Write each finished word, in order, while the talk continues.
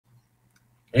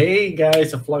Hey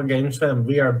guys, a Vlog Games fam.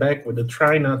 We are back with the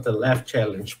Try Not to Laugh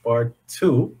Challenge Part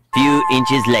 2. Few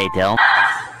inches later.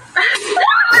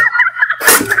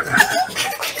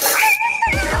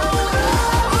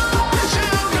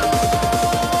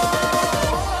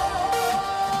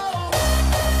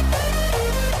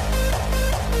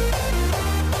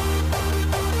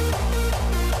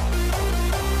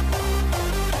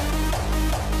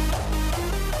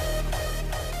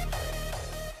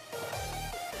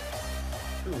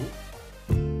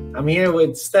 I'm here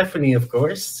with Stephanie, of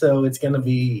course, so it's gonna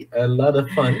be a lot of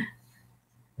fun.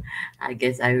 I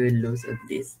guess I will lose on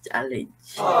this challenge.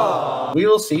 We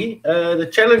will see. The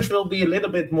challenge will be a little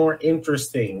bit more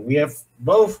interesting. We have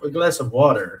both a glass of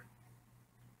water.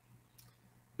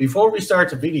 Before we start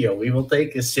the video, we will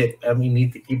take a sip and we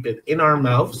need to keep it in our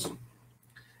mouths.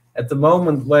 At the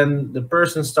moment when the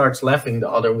person starts laughing, the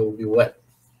other will be wet.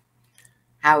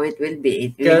 How it will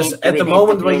be? Because at the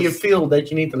moment when you feel that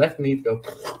you need to laugh, you need to go.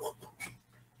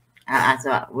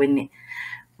 So when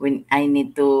I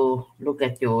need to look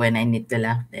at you when I need to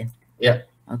laugh, then. Yeah.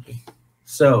 Okay.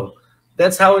 So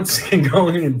that's how it's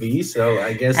going to be. So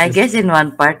I guess in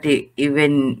one part,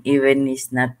 even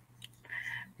he's not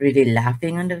really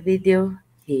laughing on the video,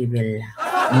 he will laugh.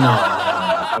 No,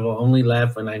 I will only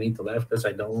laugh when I need to laugh because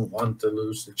I don't want to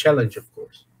lose the challenge, of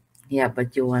course. Yeah,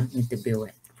 but you want me to be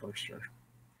wet for sure.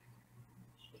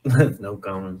 No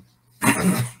comment.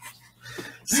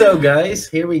 So guys,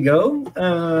 here we go.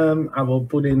 I will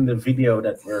put in the video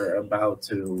that we're about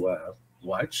to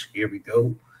watch. Here we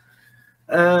go.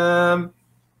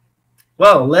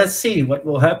 Well, let's see what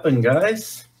will happen,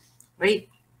 guys. Wait.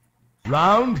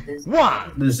 Round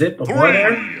one. The zip of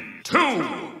water. 3, 2,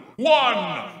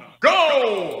 1,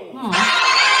 go!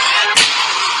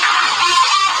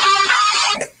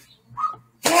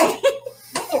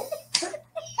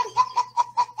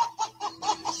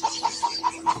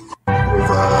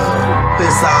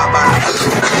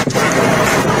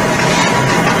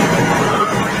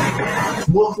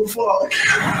 What the fuck?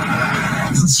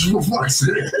 This is for fuck's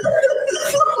sake.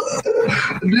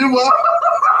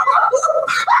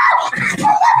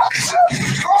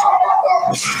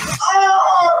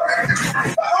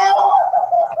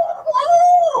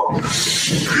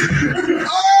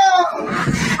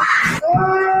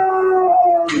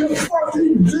 You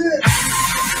fucking dick.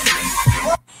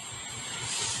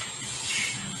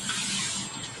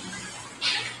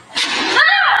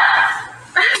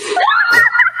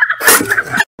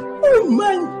 Oh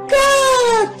my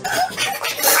god!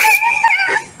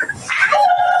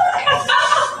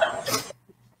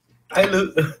 I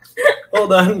lose.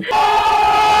 Hold on.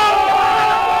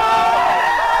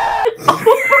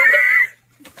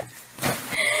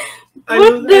 I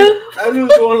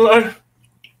lose one life.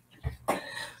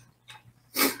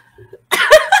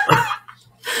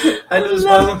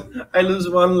 I lose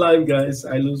one life, guys.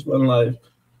 I lose one life.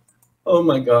 Oh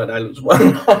my god, I lose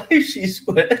one life. She's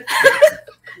wet.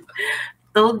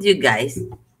 Told you guys.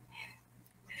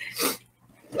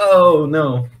 Oh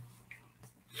no.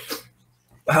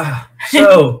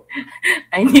 So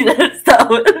I need a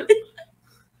towel.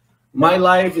 my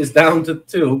life is down to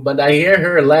 2, but I hear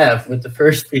her laugh with the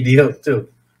first video too.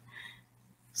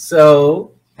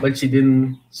 So, but she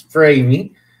didn't spray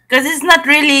me. Because it's not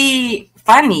really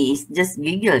funny. It's just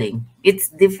giggling. It's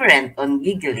different on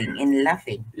giggling and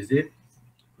laughing. Is it?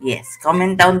 Yes.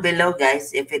 Comment down below,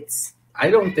 guys, if it's...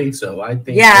 I don't think so. I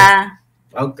think Yeah.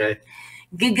 Okay.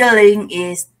 Giggling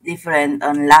is different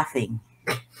on laughing.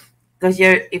 Because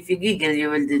if you giggle, you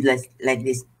will do like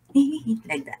this.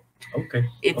 Like that. Okay.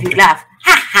 If you laugh,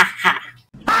 ha ha ha.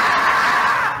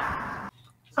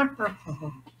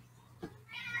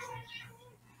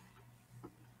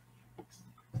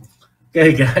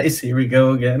 Okay, guys, here we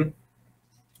go again.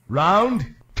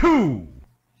 Round two.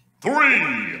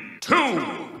 3, 2,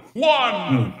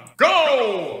 1,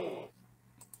 go!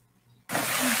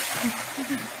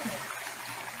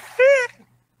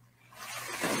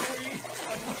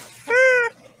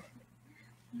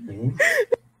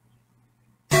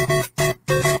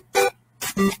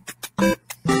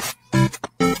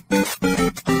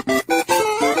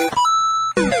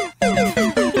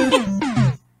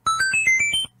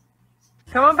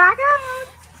 Come on back up.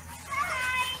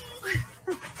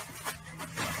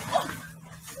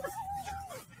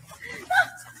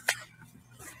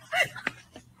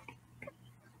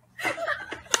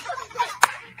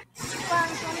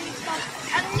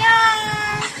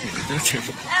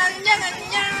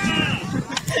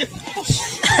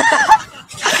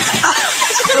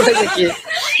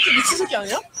 미친 새끼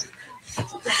아니야?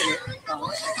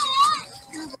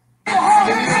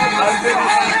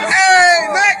 Hey,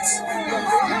 Max!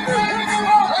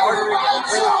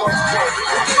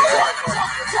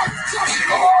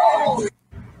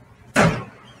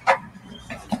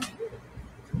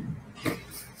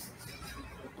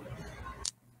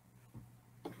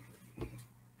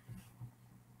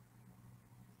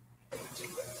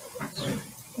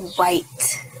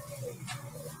 White.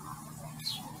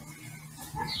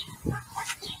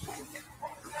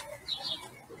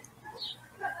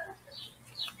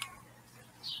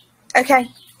 Okay.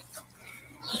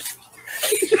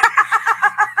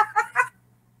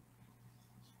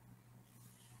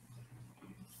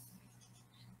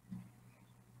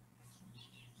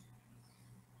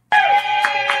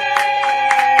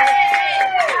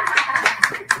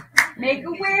 Make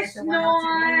a wish,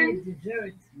 Norm.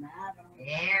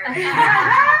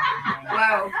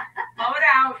 Whoa. Blow it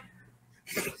out.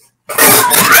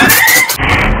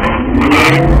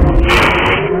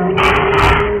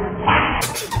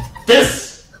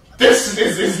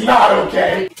 This is not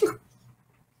okay.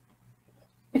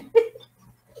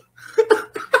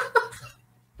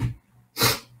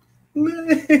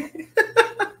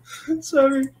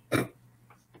 Sorry.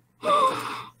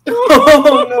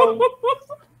 Oh no.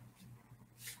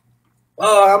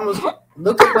 Oh, I almost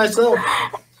look at myself.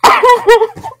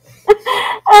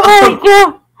 Oh my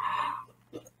god.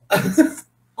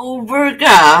 Over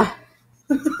ka.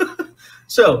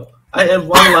 So, I have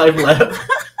one life left.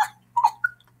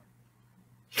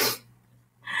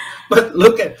 But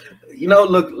look at,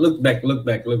 look back.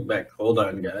 Hold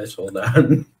on, guys, hold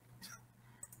on.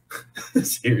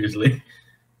 Seriously,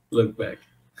 look back.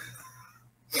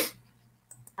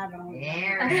 Whoa.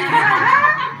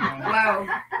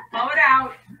 Blow it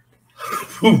out.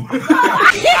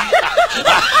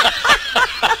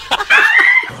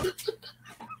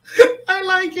 I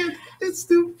like it. It's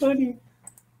too funny.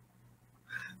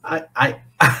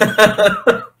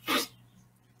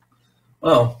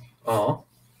 Oh.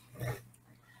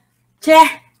 Che.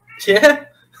 Yeah.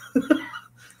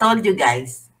 Told you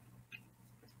guys.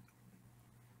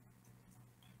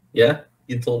 Yeah,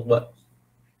 you told what?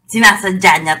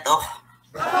 Sinasadya niya to.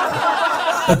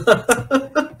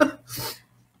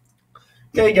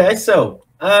 Okay, guys. So,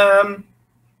 I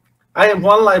have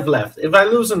one life left. If I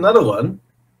lose another one,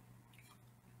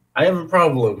 I have a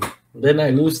problem. Then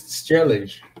I lose this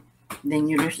challenge, Then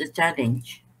you lose the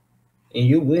challenge. and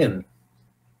you win.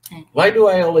 Okay. Why do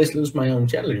I always lose my own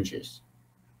challenges?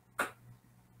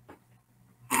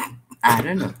 I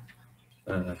don't know.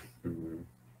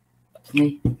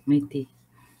 May tea.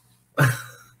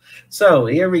 So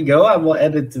here we go. I will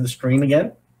add it to the screen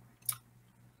again.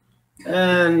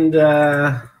 And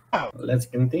let's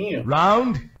continue.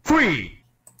 Round 3.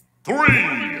 3,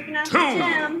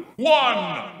 2,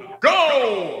 1,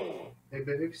 go! Hey,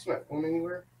 baby, have you seen my phone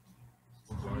anywhere?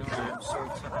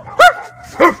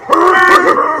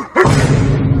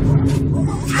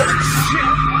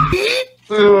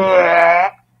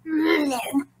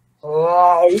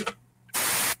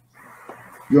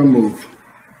 Your move.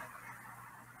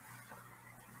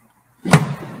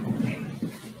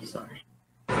 Sorry.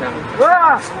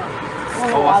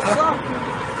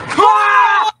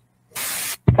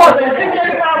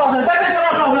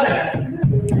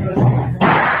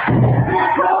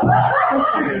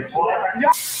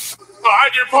 I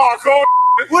do parkour.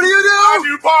 What do you do? I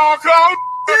do parkour.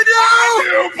 You do? I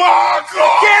do parkour.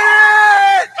 Get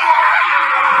it!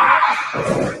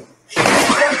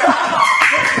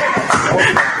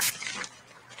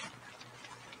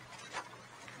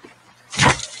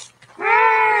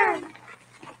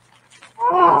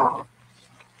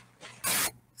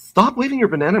 Stop waving your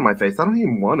banana in my face. I don't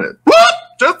even want it.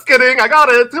 Just kidding. I got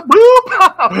it. Bloop.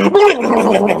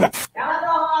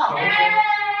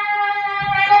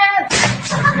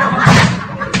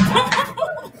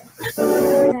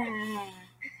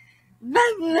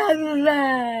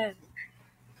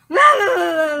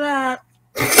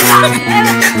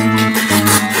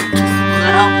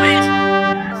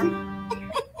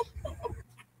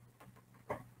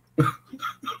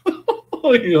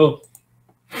 Oh, yo.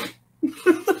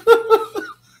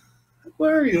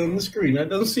 Where are you on the screen? I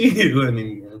don't see you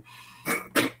anymore.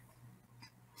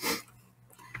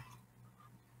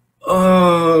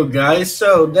 Oh, guys,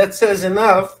 so that says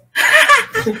enough.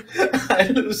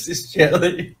 I lose this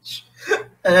challenge.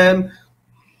 And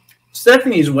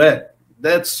Stephanie's wet.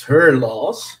 That's her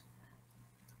loss.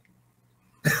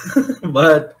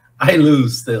 But I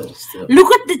lose still.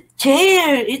 Look at the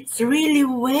chair. It's really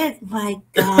wet. My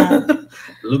God.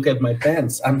 Look at my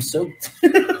pants. I'm soaked.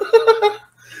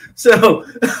 So,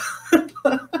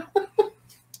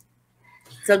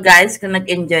 So guys, kung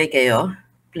nag-enjoy kayo,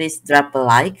 please drop a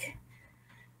like.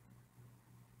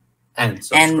 and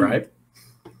subscribe.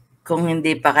 Kung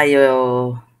hindi pa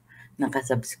kayo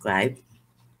nakasubscribe,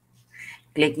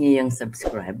 click niyo yung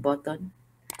subscribe button.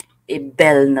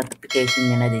 I-bell notification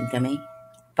niyo na din kami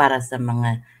para sa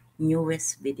mga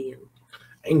newest video.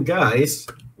 And guys,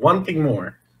 one thing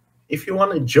more. if you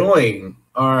want to join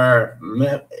our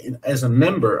as a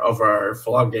member of our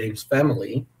Vlog Games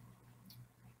family,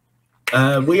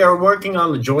 we are working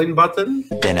on the join button.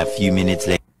 Then a few minutes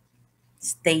later.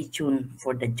 Stay tuned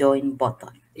for the join button.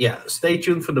 Yeah, stay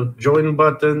tuned for the join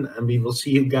button, and we will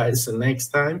see you guys the next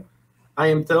time. I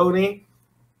am Tony.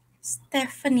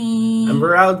 Stephanie. And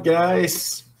we're out,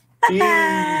 guys. Bye-bye.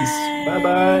 Peace.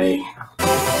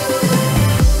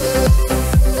 Bye-bye.